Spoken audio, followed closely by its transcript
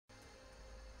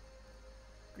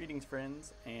Greetings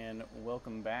friends, and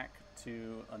welcome back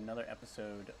to another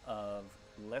episode of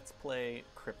Let's Play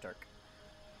Cryptark.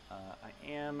 I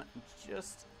am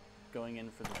just going in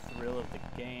for the thrill of the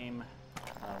game.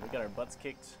 We got our butts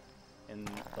kicked in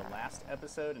the last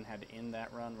episode and had to end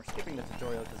that run. We're skipping the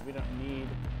tutorial because we don't need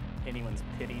anyone's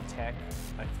pity tech.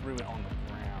 I threw it on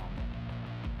the ground.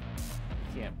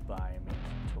 You can't buy me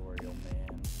a tutorial,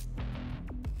 man.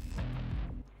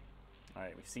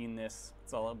 Alright, we've seen this.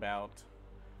 It's all about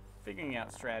figuring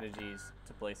out strategies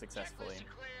to play successfully.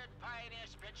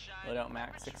 Loadout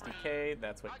max 60k,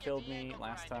 that's what killed me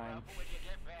last time.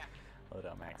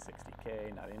 Loadout max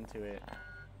 60k, not into it.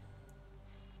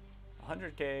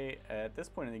 100k at this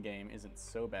point in the game isn't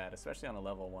so bad, especially on a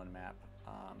level 1 map.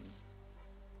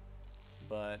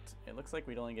 But it looks like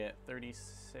we'd only get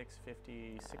 36,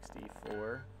 50,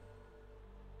 64.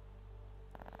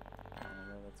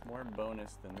 Although that's more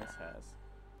bonus than this has.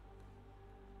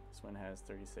 This one has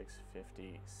 36,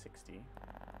 50, 60.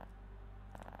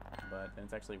 But then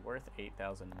it's actually worth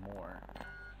 8,000 more.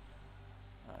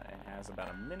 And has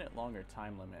about a minute longer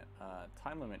time limit.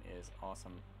 Time limit is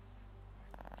awesome.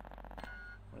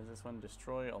 What is this one?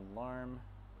 Destroy alarm.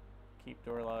 Keep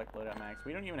door lock. Loadout max.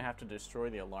 We don't even have to destroy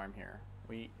the alarm here.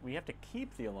 We have to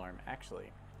keep the alarm,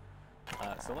 actually.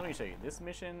 So let me show you. This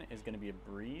mission is going to be a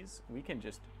breeze. We can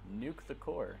just nuke the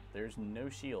core. There's no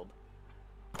shield.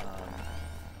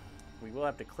 We will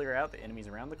have to clear out the enemies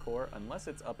around the core unless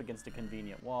it's up against a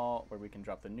convenient wall where we can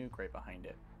drop the nuke right behind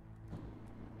it.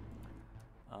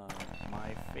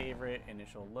 My favorite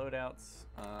initial loadouts,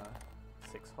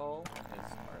 6 hull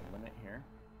is our limit here.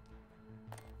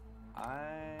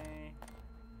 I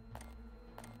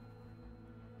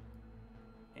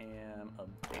am a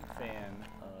big fan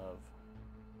of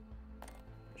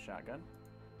the shotgun.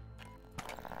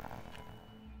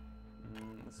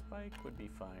 The spike would be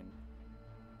fine.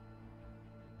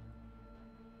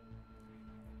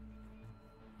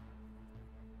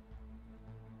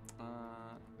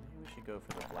 Maybe we should go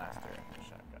for the blaster and the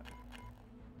shotgun.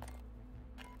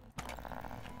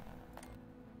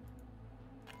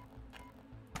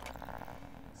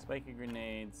 Spiky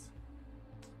grenades.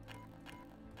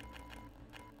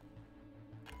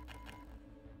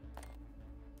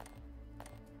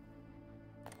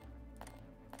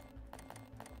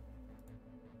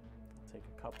 I'll take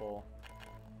a couple.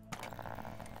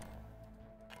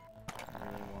 I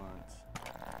really want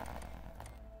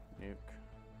nuke.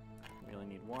 Really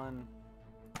need one.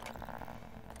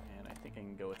 And I think I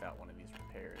can go without one of these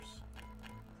repairs.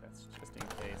 That's just in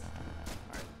case.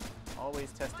 Alright.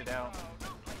 Always test it out.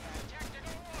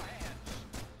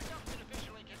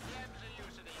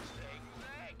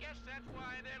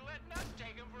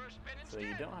 So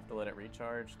you don't have to let it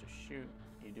recharge to shoot.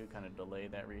 You do kind of delay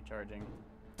that recharging.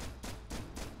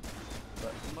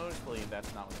 But mostly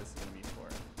that's not what this is going to be for.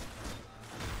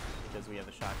 Because we have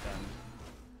the shotgun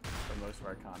for most of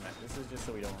our combat. This is just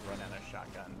so we don't run out of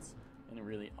shotguns in a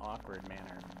really awkward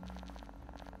manner.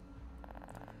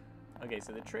 Okay,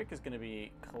 so the trick is going to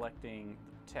be collecting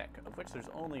the tech, of which there's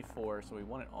only 4, so we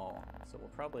want it all. So we'll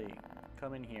probably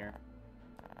come in here,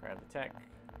 grab the tech,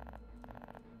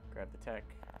 grab the tech.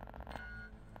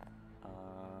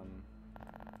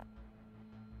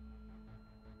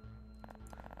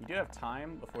 You do have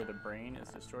time before the brain is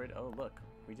destroyed. Oh, look,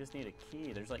 we just need a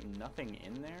key. There's like nothing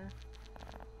in there.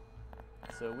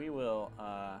 So we will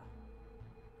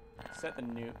set the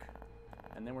nuke,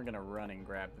 and then we're going to run and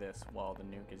grab this while the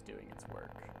nuke is doing its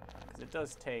work. Because it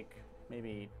does take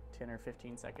maybe 10 or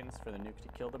 15 seconds for the nuke to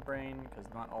kill the brain, because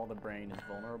not all the brain is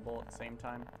vulnerable at the same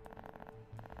time.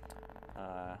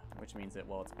 Which means that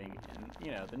while it's being,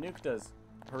 you know, the nuke does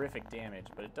horrific damage,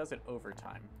 but it does it over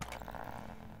time.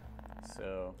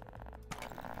 So,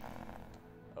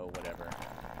 oh, whatever.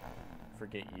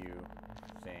 Forget you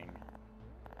thing.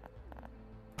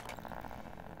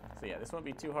 So yeah, this won't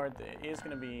be too hard. It is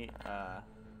going to be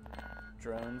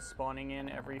drones spawning in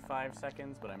every 5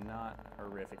 seconds, but I'm not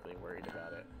horrifically worried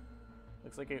about it.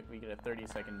 Looks like we get a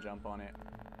 30-second jump on it.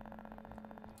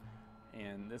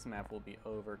 And this map will be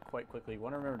over quite quickly.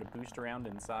 Want to remember to boost around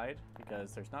inside,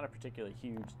 because there's not a particularly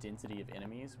huge density of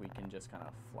enemies. We can just kind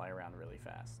of fly around really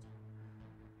fast.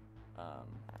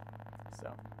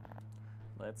 So,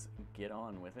 let's get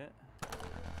on with it.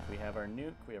 We have our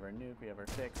nuke, we have our nuke, we have our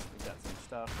fix, we got some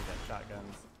stuff, we got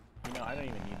shotguns. You know, I don't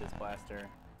even need this blaster.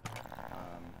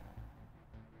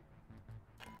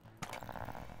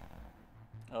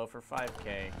 Oh, for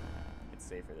 5k, it's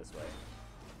safer this way.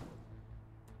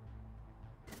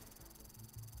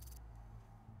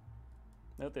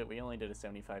 Note that we only did a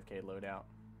 75k loadout.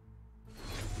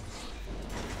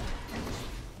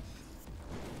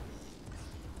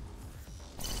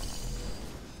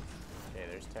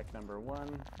 tech number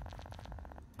 1.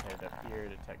 Head up here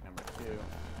to tech number 2.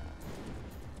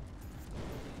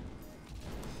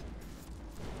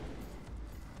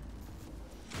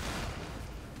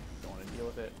 Don't want to deal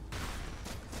with it.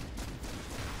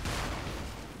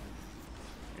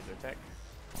 Here's our tech.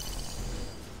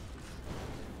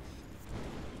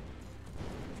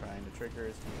 Trying to trigger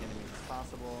as few enemies as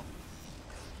possible.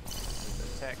 Here's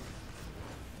our tech.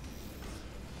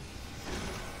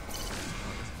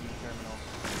 Terminal.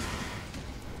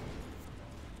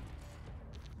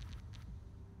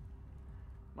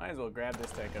 Might as well grab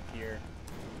this tech up here.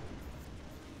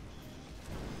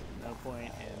 No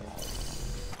point in...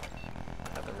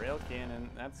 Got the rail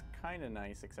cannon. That's kind of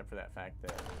nice, except for that fact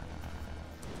that...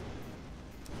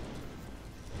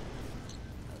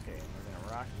 Okay, we're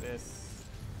gonna rock this.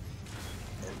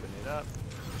 Open it up.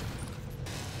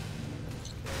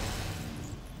 Okay.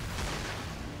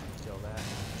 Kill that.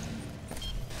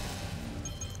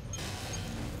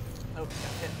 Oh,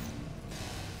 got hit.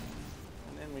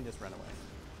 And then we just run away.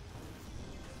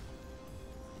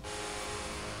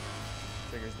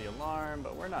 Triggers the alarm,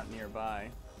 but we're not nearby.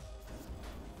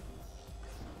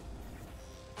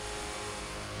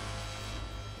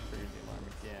 Triggers the alarm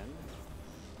again.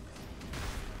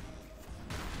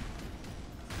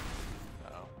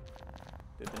 Uh-oh.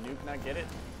 Did the nuke not get it?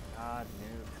 Ah,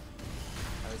 nuke.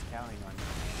 I was counting on you.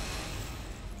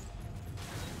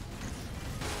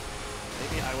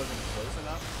 Maybe I wasn't close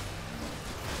enough.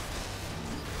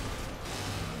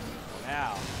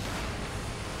 Now,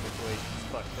 situation's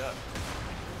fucked up.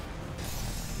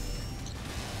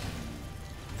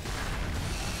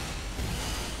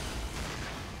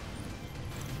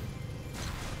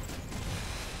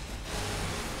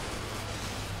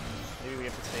 Maybe we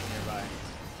have to stay nearby.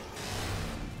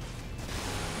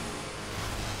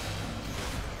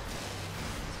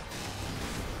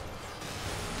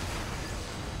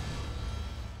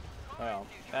 Well,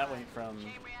 that went from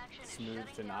smooth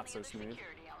to not so smooth.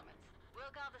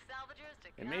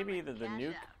 And maybe the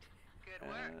nuke...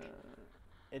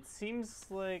 it seems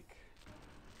like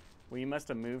we must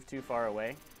have moved too far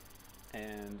away,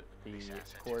 and the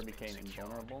core became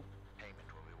invulnerable.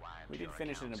 We did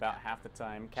finish it in about half the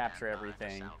time, capture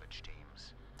everything.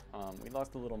 We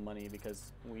lost a little money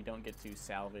because we don't get to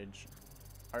salvage.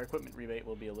 Our equipment rebate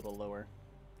will be a little lower.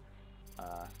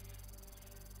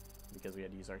 Because we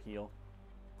had to use our heal.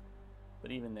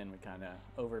 But even then we kind of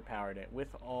overpowered it.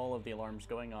 With all of the alarms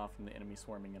going off and the enemy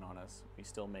swarming in on us, we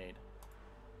still made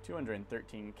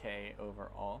 213k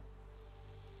overall.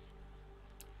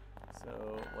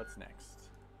 So what's next?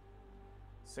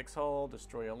 6-hull,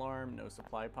 destroy alarm, no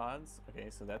supply pods. Okay,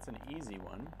 so that's an easy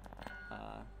one.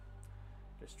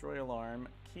 Destroy alarm,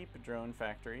 keep drone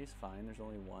factories. Fine, there's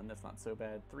only one. That's not so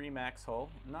bad. 3 max hull.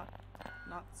 Not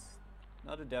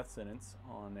a death sentence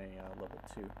on a level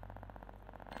 2.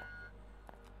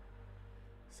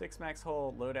 6 max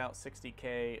hull, loadout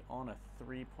 60k on a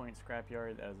 3-point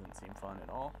scrapyard. That doesn't seem fun at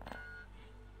all.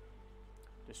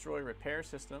 Destroy repair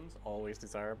systems, always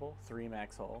desirable. 3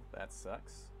 max hull, that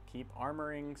sucks. Keep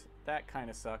armorings, that kind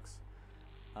of sucks.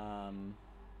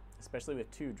 Especially with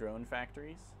 2 drone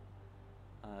factories.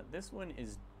 This one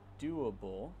is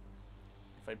doable.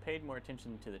 If I paid more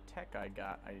attention to the tech I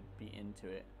got, I'd be into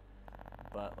it.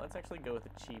 But let's actually go with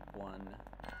a cheap one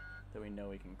that we know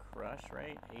we can crush,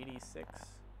 right? 86,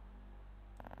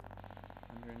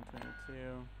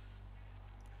 122.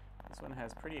 This one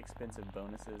has pretty expensive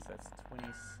bonuses. That's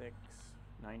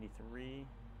 26.93.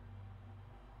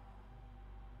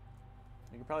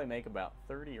 We could probably make about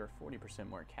 30 or 40%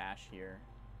 more cash here.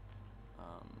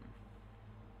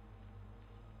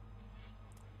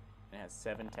 It has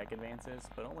 7 tech advances,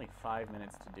 but only 5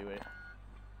 minutes to do it.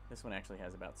 This one actually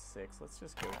has about 6. Let's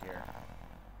just go here.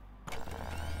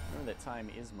 Remember that time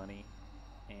is money,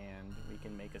 and we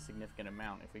can make a significant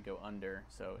amount if we go under.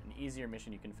 So an easier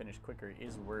mission you can finish quicker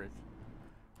is worth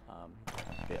a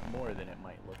bit more than it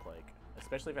might look like,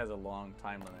 especially if it has a long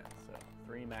time limit. So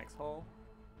 3 max hull.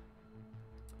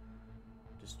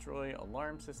 Destroy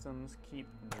alarm systems, keep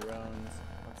drones.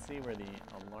 Let's see where the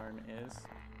alarm is.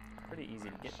 Pretty easy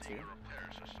to get to.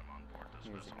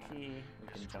 Here's a key, we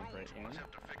can jump right in.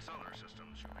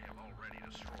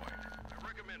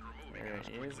 There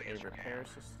is a repair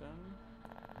system.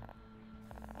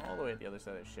 All the way at the other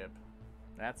side of the ship.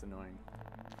 That's annoying.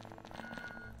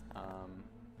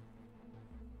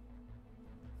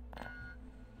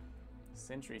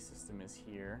 Sentry system is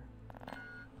here.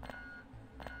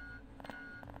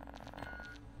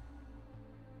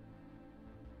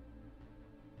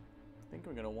 I think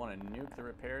we're going to want to nuke the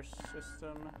repair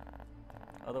system.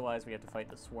 Otherwise, we have to fight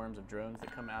the swarms of drones that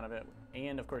come out of it.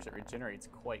 And, of course, it regenerates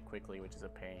quite quickly, which is a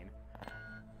pain.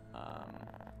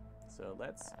 So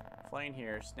let's fly in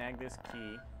here, snag this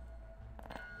key.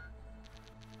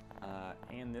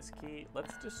 And this key.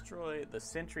 Let's destroy the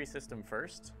sentry system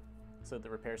first, so the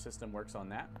repair system works on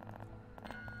that.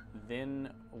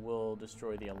 Then we'll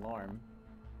destroy the alarm.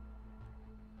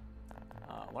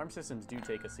 Alarm systems do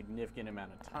take a significant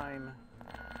amount of time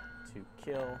to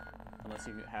kill, unless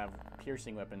you have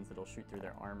piercing weapons that'll shoot through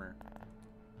their armor,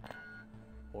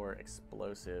 or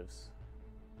explosives.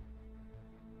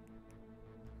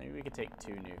 Maybe we could take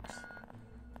 2 nukes.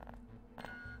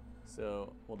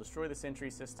 So we'll destroy the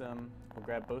sentry system. We'll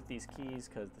grab both these keys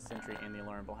because the sentry and the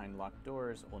alarm behind locked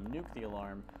doors. We'll nuke the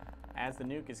alarm. As the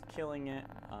nuke is killing it,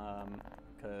 I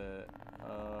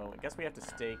guess we have to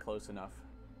stay close enough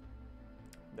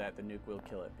that the nuke will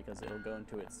kill it, because it'll go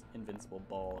into its invincible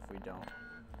ball if we don't.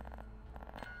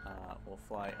 We'll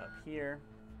fly up here.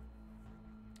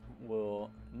 We'll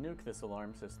nuke this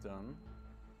alarm system.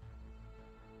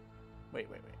 Wait.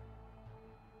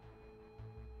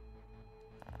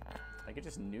 I could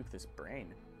just nuke this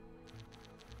brain.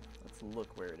 Let's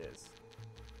look where it is.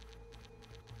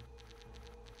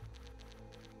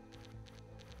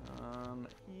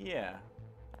 Yeah.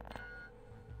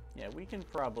 Yeah, we can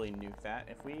probably nuke that.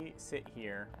 If we sit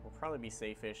here, we'll probably be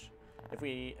safe-ish. If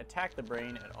we attack the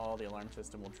brain at all, the alarm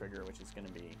system will trigger, which is going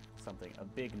to be a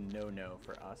big no-no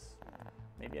for us.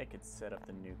 Maybe I could set up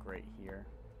the nuke right here.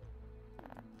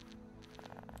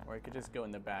 Or I could just go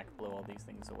in the back, blow all these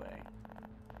things away.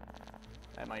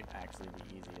 That might actually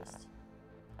be easiest.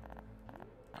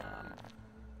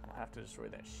 We'll have to destroy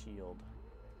that shield.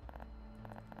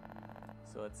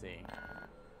 So let's see.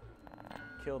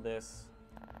 Kill this.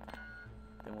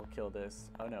 Then we'll kill this.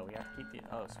 Oh no, we have to keep the...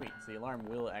 Oh, sweet. So the alarm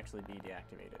will actually be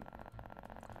deactivated.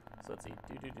 So let's see.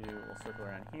 We'll circle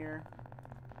around here.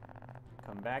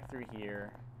 Come back through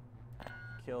here.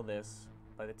 Kill this.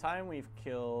 By the time we've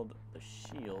killed the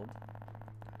shield,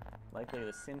 likely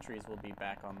the sentries will be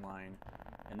back online.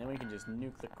 And then we can just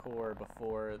nuke the core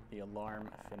before the alarm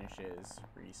finishes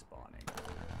respawning.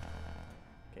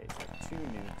 Okay, so 2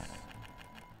 nukes.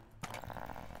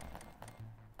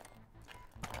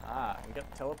 We got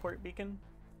the teleport beacon.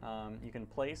 You can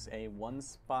place a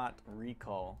 1-spot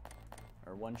recall,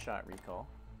 or 1-shot recall,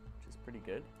 which is pretty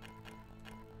good.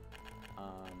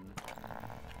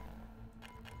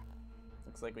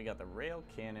 Looks like we got the rail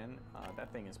cannon.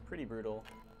 That thing is pretty brutal.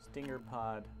 Stinger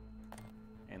pod,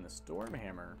 and the storm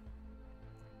hammer.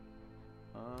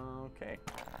 Okay.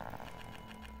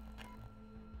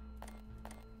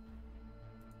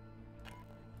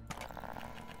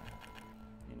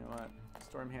 You know what?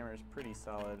 Storm hammer is pretty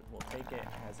solid. We'll take it. It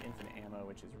has infinite ammo,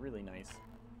 which is really nice.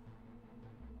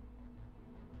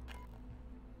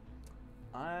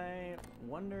 I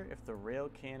wonder if the rail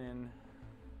cannon...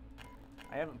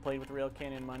 I haven't played with the rail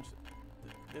cannon much.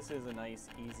 This is a nice,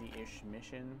 easy-ish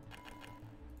mission.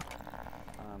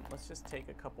 Let's just take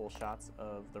a couple shots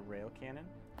of the rail cannon.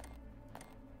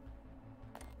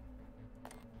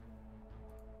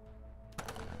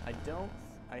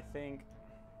 I think...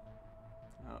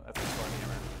 Oh, that's a storm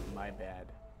hammer. My bad.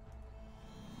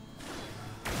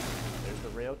 There's the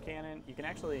rail cannon. You can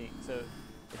actually... So,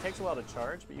 it takes a while to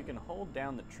charge, but you can hold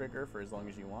down the trigger for as long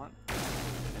as you want.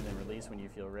 And then release when you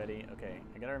feel ready. Okay,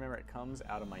 I gotta remember it comes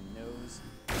out of my nose.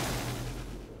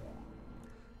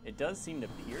 It does seem to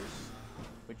pierce,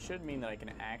 which should mean that I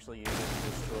can actually use it to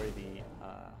destroy the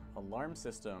alarm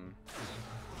system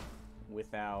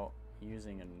without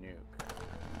using a nuke.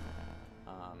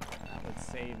 That would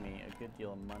save me a good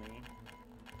deal of money.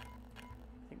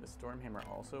 I think the storm hammer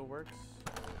also works.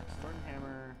 Storm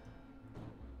hammer...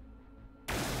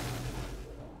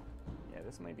 Yeah,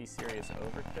 this might be serious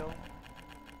overkill.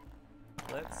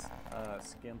 Let's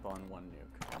skimp on 1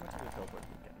 nuke. How much is the teleport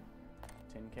beacon?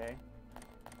 10k?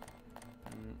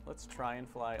 Let's try and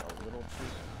fly a little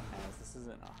cheap, as this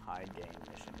isn't a high gain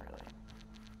mission, really.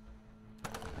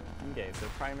 Okay, so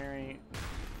primary,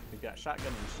 we've got shotgun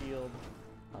and shield,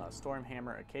 storm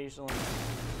hammer occasionally.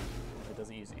 It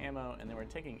doesn't use ammo, and then we're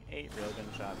taking 8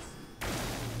 railgun shots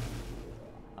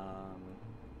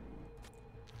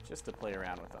just to play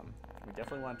around with them. We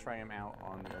definitely want to try them out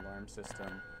on the alarm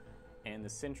system and the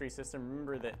sentry system.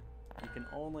 Remember that you can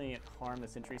only harm the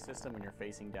sentry system when you're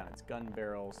facing down its gun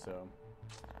barrel, so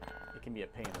it can be a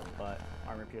pain in the butt.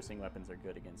 Armor-piercing weapons are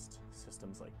good against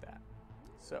systems like that.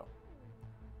 So,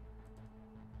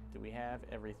 do we have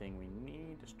everything we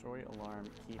need? Destroy alarm,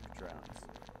 keep drones.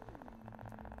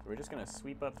 So we're just going to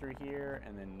sweep up through here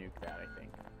and then nuke that, I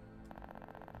think.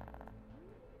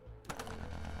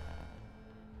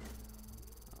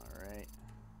 Alright.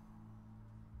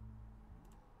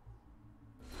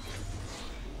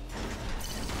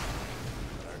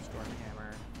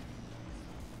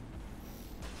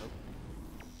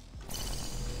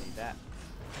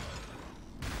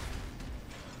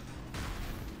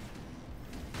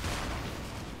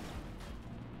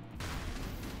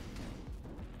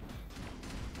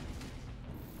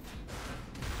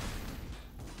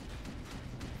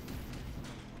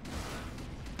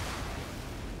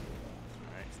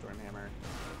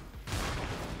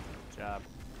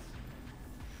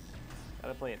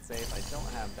 play it safe. I don't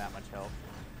have that much health.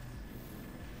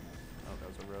 Oh, that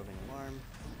was a roving alarm.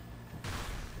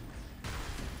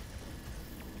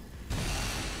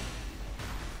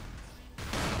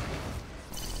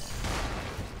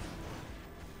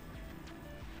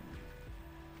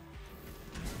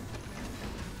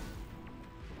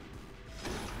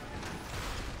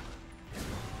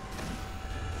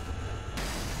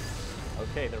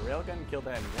 Okay, the railgun killed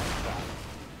that in one shot.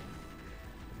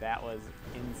 That was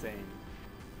insane.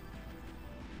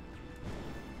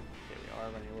 Okay, we are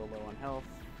running a little low on health.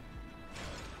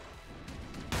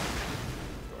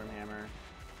 Storm hammer.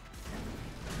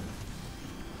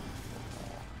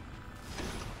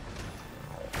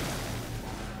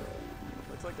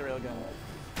 Looks like the railgun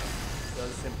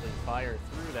does simply fire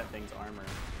through that thing's armor.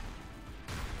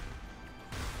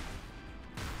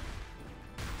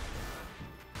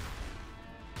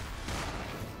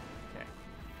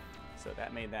 So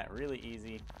that made that really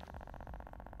easy.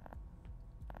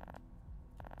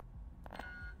 Okay,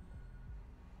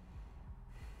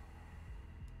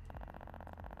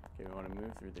 we want to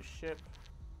move through the ship,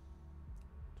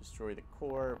 destroy the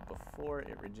core before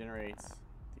it regenerates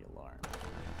the alarm.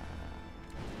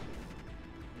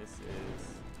 This is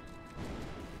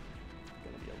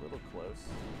going to be a little close.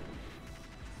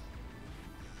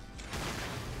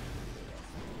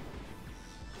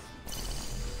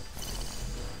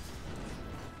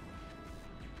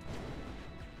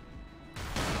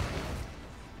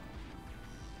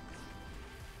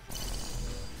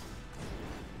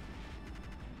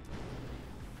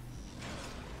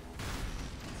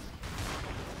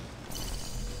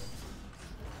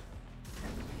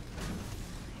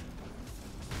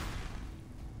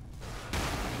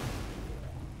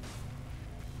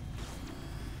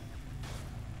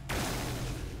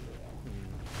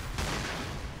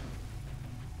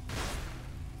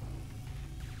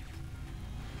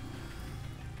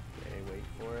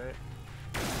 For it.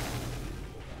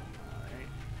 Alright.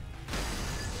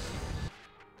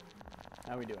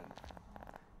 How are we doing?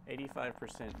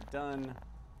 85% done.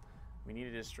 We need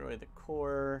to destroy the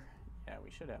core. Yeah,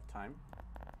 we should have time.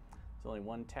 There's only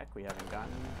one tech we haven't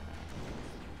gotten.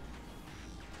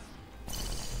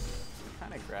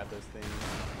 Kind of grab those things.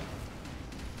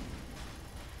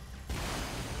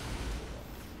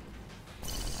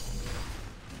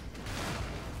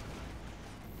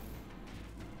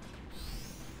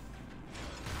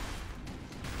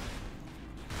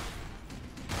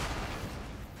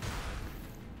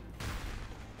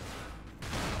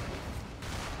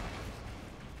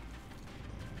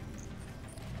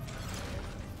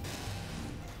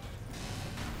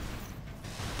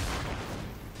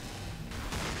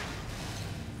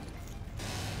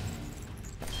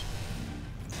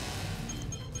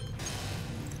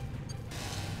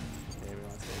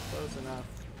 Close enough.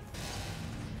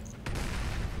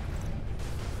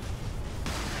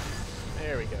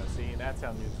 There we go. See, that's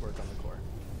how nukes work on the core.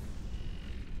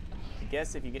 I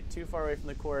guess if you get too far away from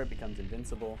the core, it becomes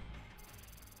invincible.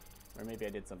 Or maybe I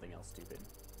did something else stupid.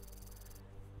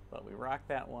 But we rocked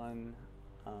that one.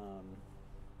 Got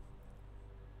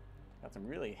some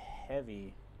really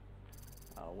heavy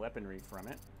weaponry from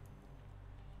it.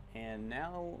 And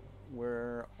now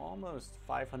we're almost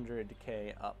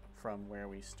 500k up from where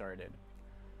we started.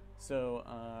 So,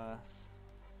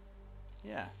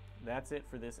 yeah, that's it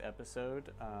for this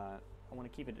episode. I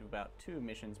want to keep it to about 2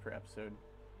 missions per episode.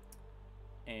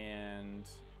 And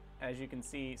as you can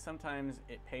see, sometimes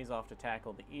it pays off to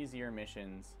tackle the easier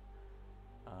missions.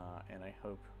 And I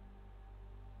hope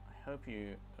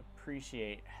you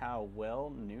appreciate how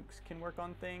well nukes can work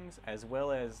on things, as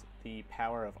well as the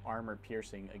power of armor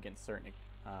piercing against certain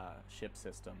ship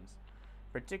systems.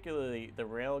 Particularly the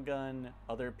railgun,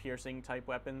 other piercing type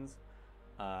weapons,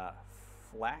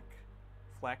 flak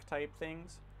type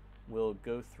things will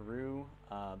go through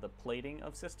the plating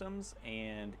of systems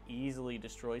and easily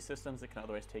destroy systems that can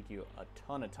otherwise take you a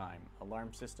ton of time.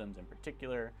 Alarm systems in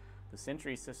particular. The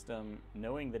sentry system,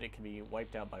 knowing that it can be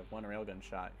wiped out by one railgun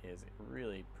shot, is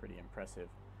really pretty impressive.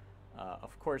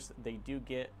 Of course, they do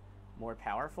get more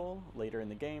powerful later in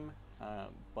the game,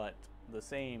 but the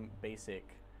same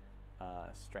basic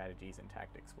strategies and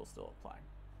tactics will still apply.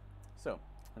 So,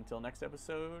 until next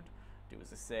episode, do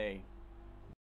as I say.